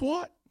 Guess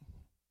what?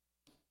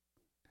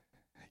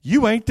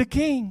 You ain't the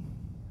king.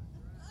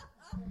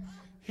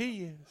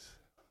 He is.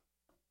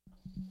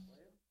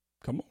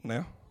 Come on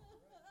now.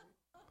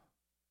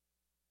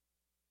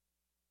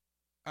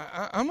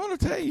 I'm going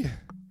to tell you.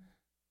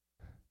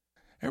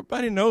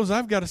 Everybody knows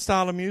I've got a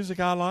style of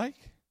music I like.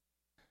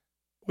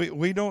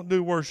 We don't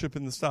do worship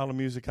in the style of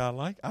music I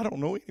like. I don't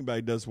know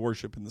anybody does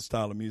worship in the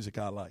style of music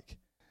I like.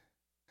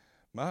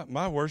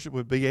 My worship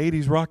would be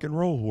 80s rock and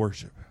roll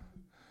worship.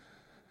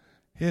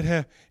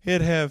 It'd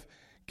have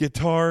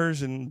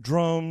guitars and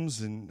drums,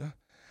 and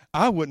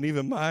I wouldn't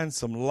even mind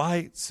some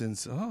lights. And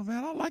oh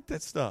man, I like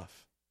that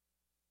stuff.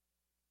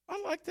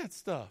 I like that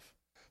stuff.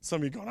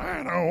 Some of you going,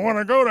 I don't want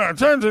to go to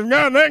church and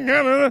God that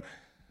kind of.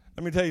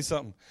 Let me tell you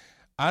something.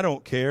 I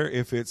don't care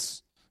if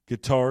it's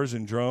guitars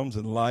and drums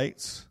and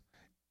lights.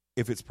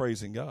 If it's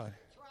praising God.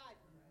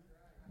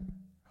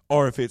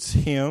 Or if it's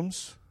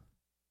hymns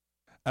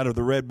out of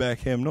the Redback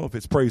hymnal, if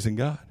it's praising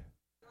God.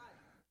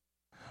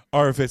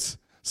 Or if it's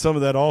some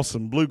of that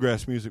awesome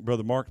bluegrass music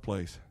Brother Mark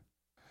plays.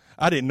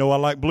 I didn't know I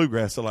liked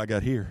bluegrass till I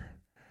got here.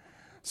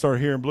 Started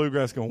hearing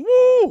bluegrass going,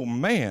 whoa,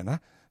 man,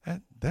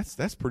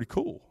 that's pretty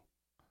cool.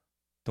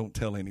 Don't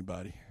tell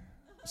anybody.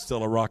 I'm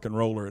still a rock and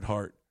roller at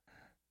heart.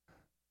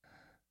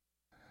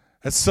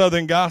 That's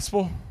Southern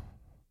gospel.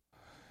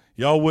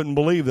 Y'all wouldn't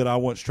believe that I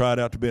once tried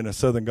out to be in a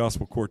Southern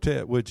Gospel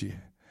Quartet, would you?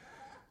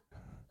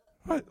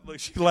 Look,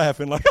 she's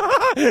laughing like,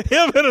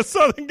 him in a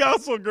Southern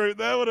Gospel group.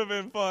 That would have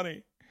been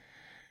funny.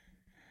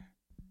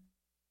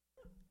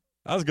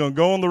 I was going to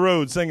go on the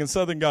road singing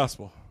Southern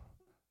Gospel.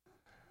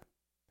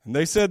 And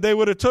they said they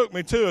would have took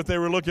me too if they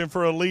were looking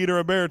for a lead or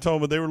a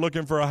baritone, but they were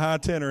looking for a high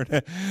tenor.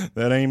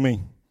 That ain't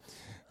me.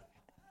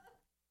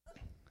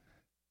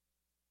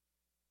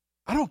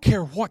 I don't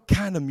care what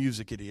kind of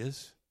music it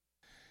is.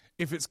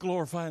 If it's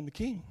glorifying the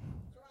King.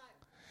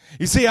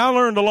 You see, I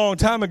learned a long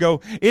time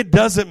ago, it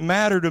doesn't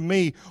matter to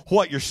me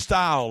what your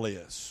style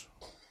is.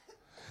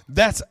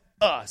 That's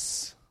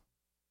us.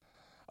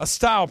 A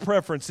style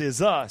preference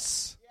is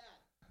us.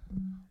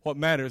 What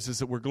matters is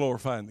that we're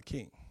glorifying the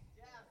King.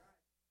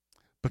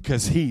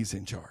 Because he's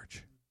in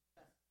charge.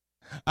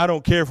 I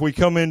don't care if we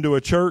come into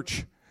a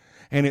church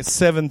and it's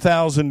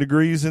 7,000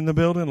 degrees in the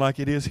building like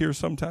it is here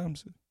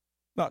sometimes.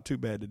 Not too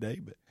bad today,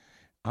 but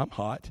I'm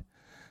hot.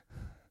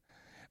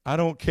 I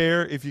don't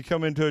care if you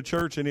come into a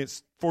church and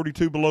it's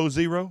 42 below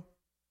zero.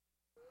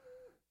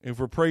 If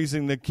we're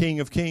praising the King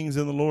of Kings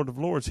and the Lord of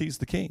Lords, he's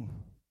the King.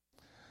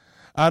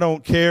 I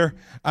don't care.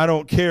 I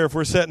don't care if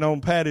we're sitting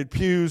on padded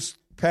pews,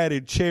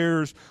 padded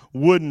chairs,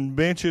 wooden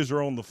benches,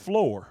 or on the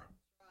floor.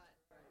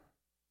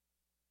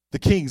 The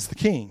King's the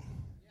King.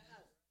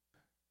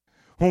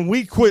 When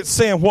we quit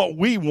saying what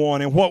we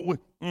want and what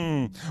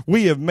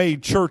we have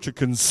made church a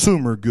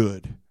consumer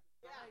good.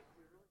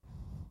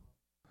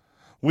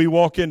 We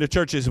walk into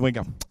churches and we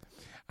go,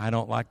 I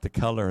don't like the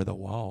color of the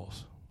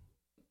walls.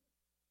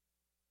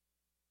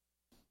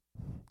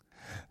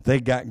 They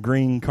got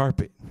green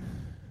carpet.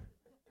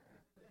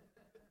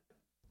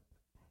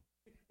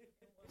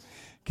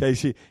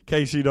 In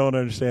case you don't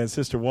understand,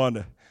 Sister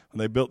Wanda, when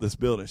they built this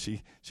building,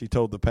 she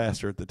told the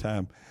pastor at the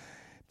time,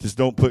 just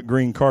don't put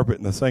green carpet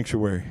in the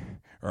sanctuary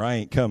or I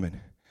ain't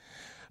coming.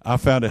 I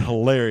found it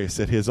hilarious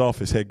that his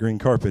office had green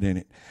carpet in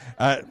it.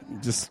 I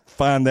just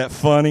find that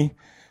funny.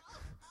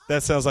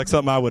 That sounds like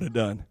something I would have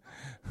done.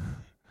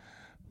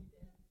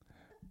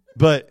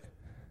 But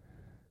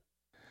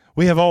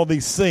we have all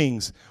these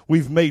things.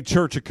 We've made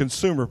church a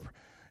consumer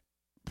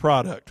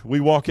product. We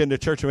walk into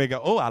church and we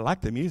go, oh, I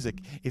like the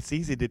music. It's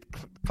easy to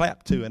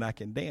clap to and I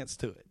can dance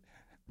to it.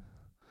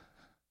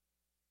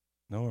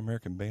 No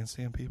American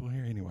Bandstand people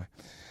here? Anyway.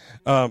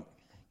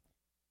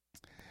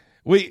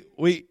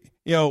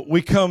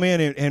 We come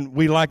in and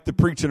we like the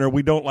preaching or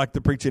we don't like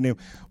the preaching.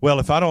 Well,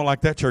 if I don't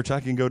like that church, I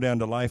can go down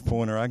to Life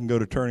Point or I can go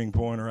to Turning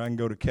Point or I can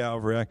go to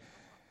Calvary.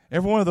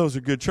 Every one of those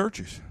are good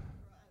churches.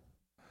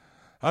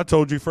 I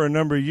told you for a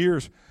number of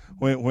years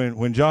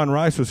when John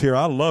Rice was here,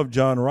 I loved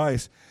John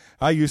Rice.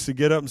 I used to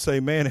get up and say,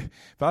 man,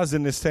 if I was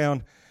in this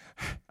town,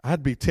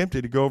 I'd be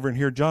tempted to go over and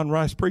hear John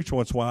Rice preach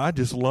once in a while. I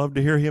just loved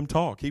to hear him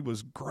talk. He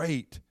was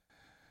great.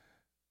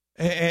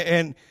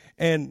 And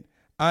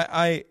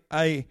I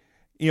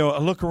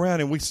look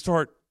around and we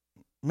start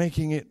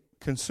making it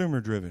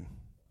consumer driven.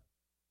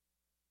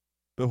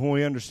 But when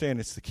we understand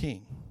it's the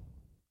King,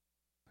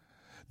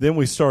 then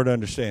we start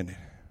understanding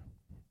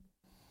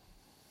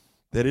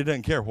that it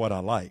doesn't care what I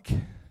like.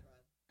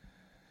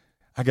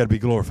 I got to be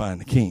glorifying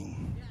the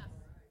King.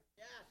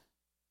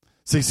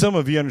 See, some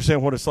of you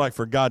understand what it's like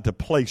for God to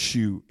place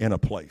you in a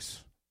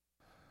place.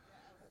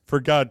 For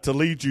God to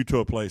lead you to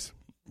a place.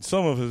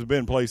 Some of us have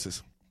been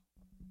places.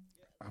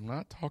 I'm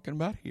not talking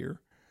about here,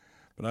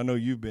 but I know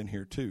you've been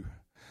here too.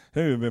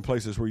 There have been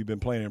places where you've been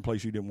playing in a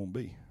place you didn't want to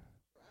be.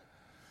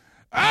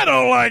 I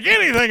don't like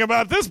anything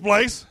about this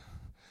place.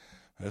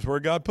 That's where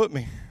God put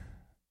me.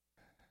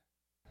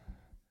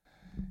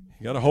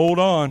 You got to hold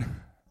on. Let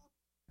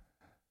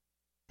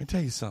me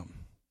tell you something.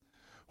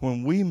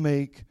 When we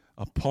make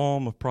a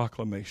poem of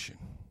proclamation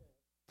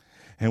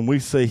and we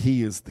say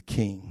he is the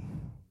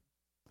King,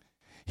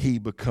 he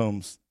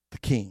becomes the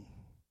King.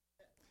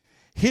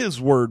 His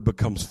word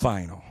becomes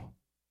final.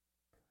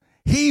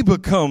 He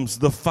becomes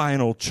the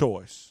final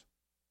choice.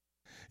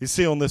 You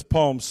see, on this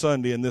Palm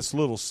Sunday, in this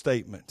little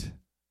statement,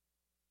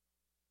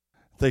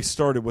 they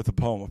started with a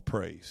poem of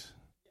praise.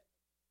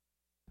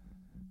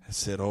 They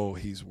said, oh,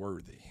 he's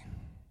worthy.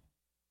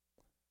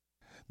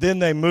 Then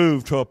they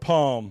moved to a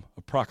poem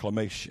of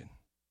proclamation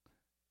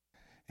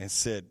and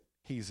said,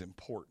 he's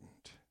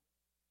important.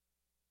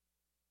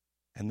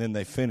 And then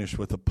they finished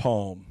with a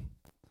poem.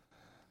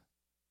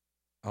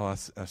 Oh,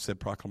 I said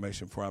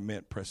proclamation before I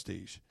meant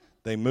prestige.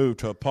 They moved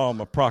to a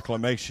poem of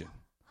proclamation,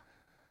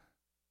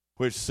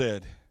 which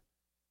said,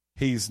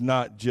 he's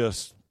not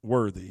just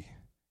worthy.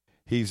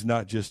 He's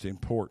not just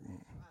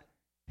important.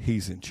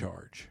 He's in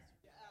charge.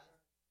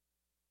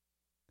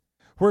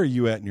 Where are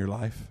you at in your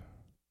life?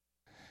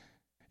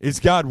 Is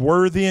God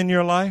worthy in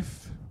your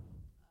life?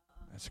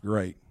 That's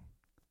great.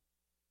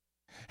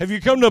 Have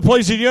you come to a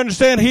place that you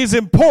understand he's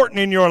important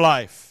in your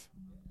life?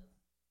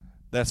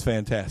 That's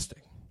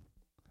fantastic.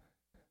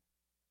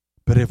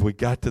 But have we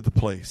got to the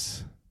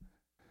place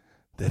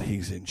that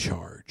he's in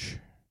charge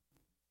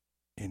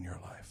in your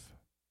life?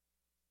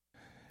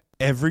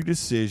 Every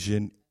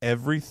decision,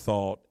 every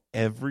thought,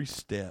 every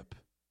step,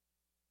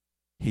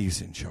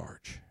 he's in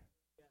charge.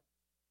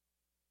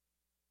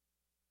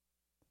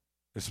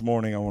 This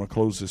morning I want to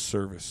close this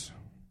service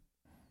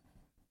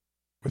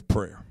with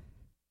prayer.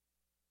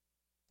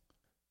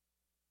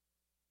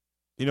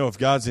 You know, if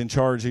God's in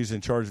charge, he's in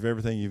charge of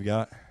everything you've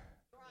got.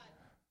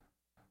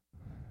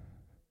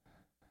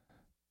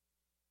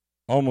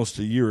 Almost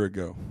a year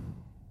ago,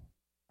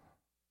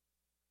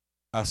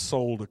 I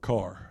sold a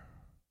car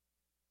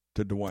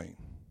to Dwayne.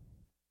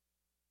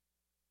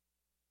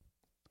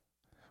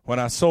 When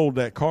I sold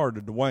that car to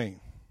Dwayne,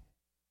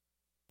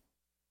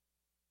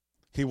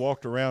 he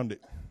walked around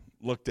it,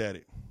 looked at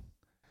it.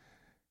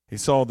 He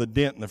saw the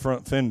dent in the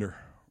front fender.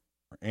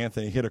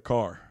 Anthony hit a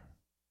car.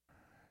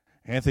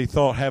 Anthony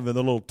thought having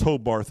the little tow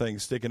bar thing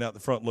sticking out the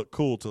front looked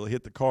cool till he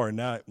hit the car, and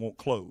now it won't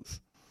close.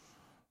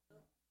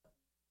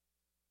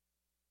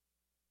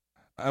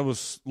 I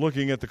was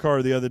looking at the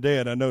car the other day,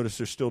 and I noticed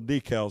there's still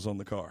decals on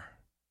the car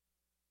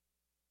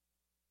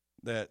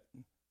that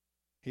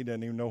he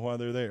doesn't even know why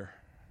they're there.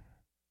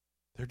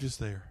 They're just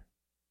there.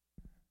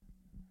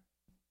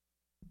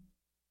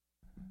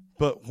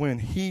 But when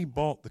he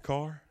bought the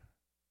car,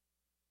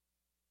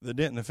 the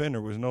dent in the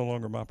fender was no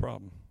longer my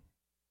problem.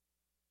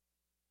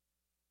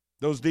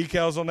 Those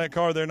decals on that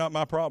car, they're not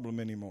my problem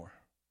anymore.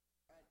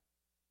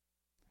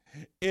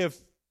 If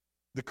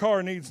the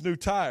car needs new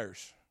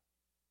tires,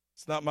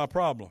 it's not my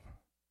problem.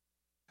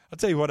 I'll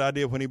tell you what I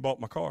did when he bought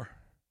my car.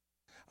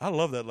 I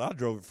love that. I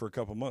drove it for a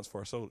couple months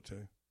before I sold it to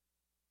him.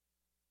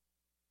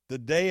 The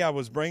day I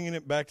was bringing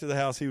it back to the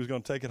house, he was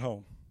going to take it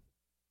home.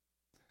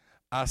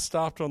 I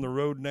stopped on the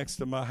road next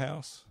to my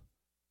house.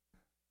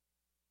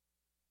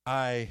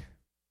 I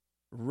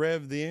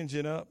revved the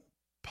engine up,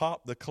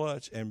 popped the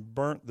clutch, and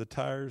burnt the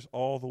tires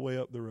all the way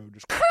up the road.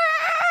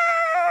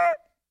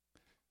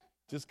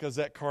 Just because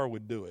that car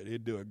would do it.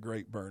 It'd do a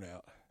great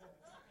burnout.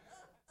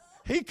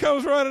 He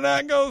comes running out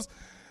and goes,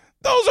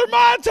 "Those are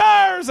my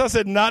tires." I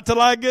said, "Not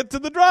till I get to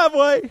the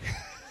driveway."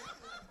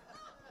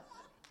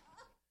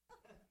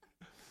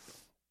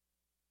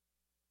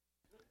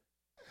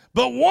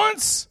 But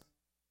once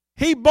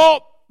he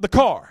bought the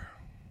car,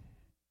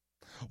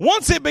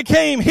 once it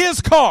became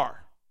his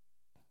car,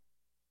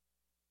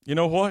 you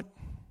know what?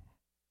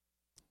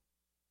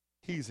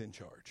 He's in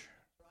charge.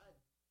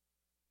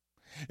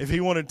 If he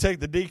wanted to take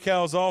the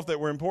decals off that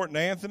were important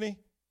to Anthony,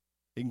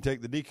 he can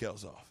take the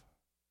decals off.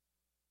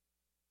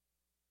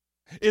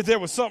 If there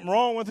was something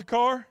wrong with the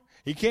car,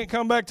 he can't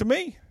come back to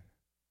me.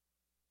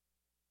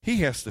 He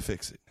has to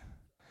fix it.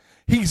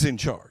 He's in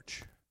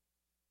charge.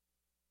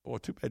 Boy,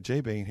 too bad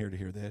JB ain't here to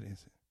hear that,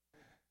 is it?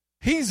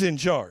 He's in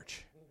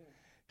charge.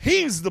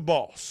 He's the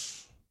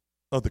boss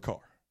of the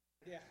car.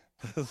 Yeah.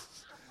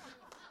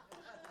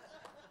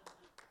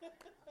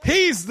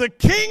 He's the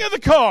king of the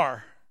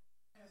car.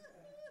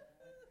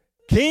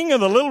 King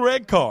of the little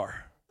red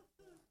car.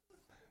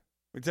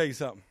 Let me tell you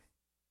something.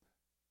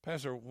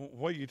 Pastor,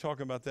 what are you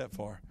talking about that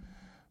for?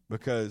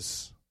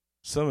 Because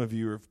some of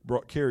you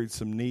have carried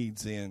some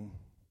needs in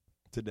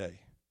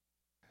today.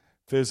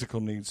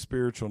 Physical needs,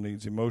 spiritual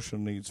needs,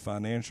 emotional needs,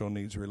 financial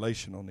needs,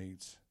 relational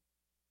needs.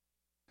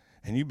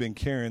 And you've been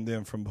carrying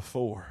them from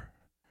before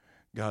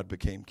God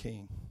became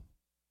king.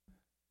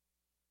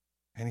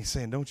 And he's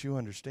saying, don't you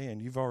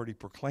understand? You've already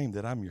proclaimed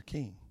that I'm your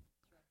king.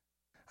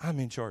 I'm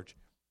in charge.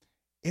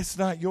 It's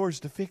not yours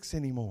to fix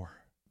anymore.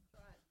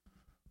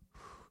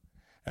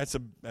 That's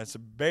a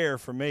bear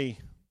for me.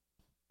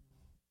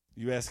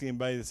 You ask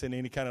anybody that's in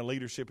any kind of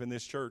leadership in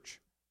this church.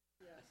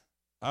 Yes.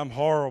 I'm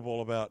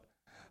horrible about,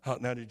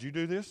 now did you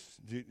do this?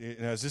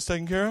 Is this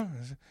taken care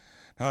of?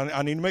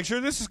 I need to make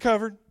sure this is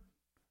covered.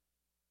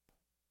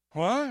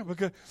 Why?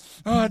 Because,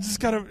 I just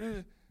got to.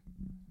 You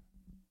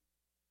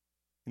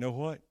know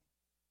what?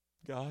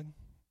 God,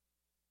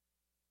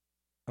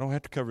 I don't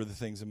have to cover the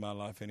things in my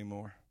life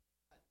anymore.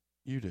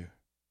 You do.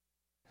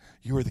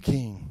 You are the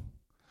king.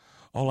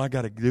 All I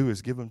got to do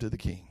is give them to the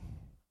king.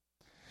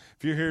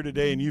 If you're here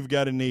today and you've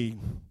got a need,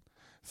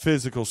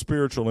 physical,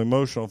 spiritual,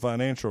 emotional,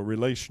 financial,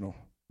 relational,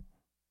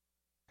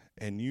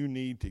 and you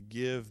need to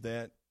give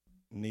that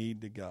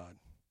need to God,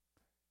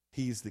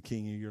 he's the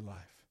king of your life.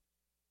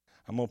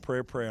 I'm going to pray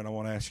a prayer, and I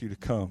want to ask you to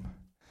come.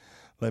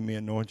 Let me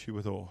anoint you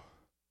with oil.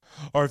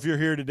 Or if you're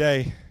here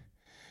today and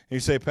you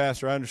say,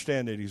 Pastor, I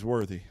understand that he's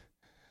worthy.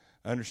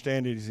 I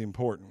understand that he's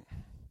important.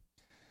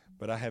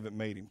 But I haven't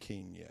made him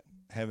king yet.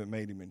 I haven't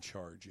made him in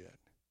charge yet.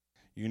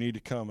 You need to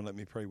come and let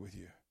me pray with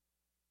you.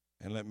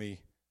 And let me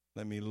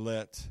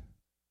let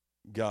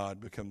God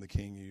become the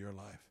king of your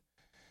life.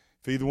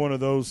 If either one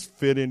of those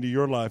fit into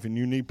your life and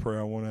you need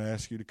prayer, I want to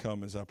ask you to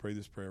come as I pray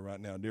this prayer right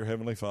now. Dear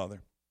Heavenly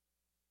Father,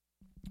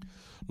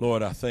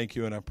 Lord, I thank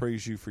you and I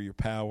praise you for your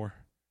power,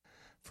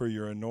 for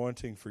your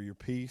anointing, for your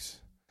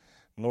peace.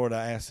 Lord,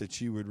 I ask that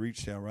you would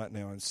reach down right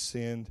now and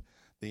send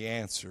the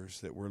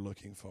answers that we're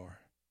looking for.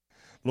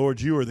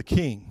 Lord, you are the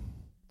king.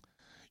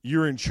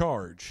 You're in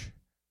charge.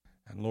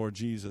 And Lord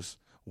Jesus,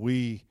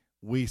 we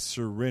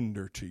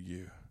surrender to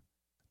you.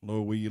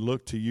 Lord, we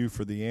look to you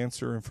for the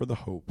answer and for the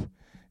hope.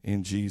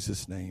 In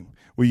Jesus' name.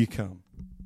 Will you come?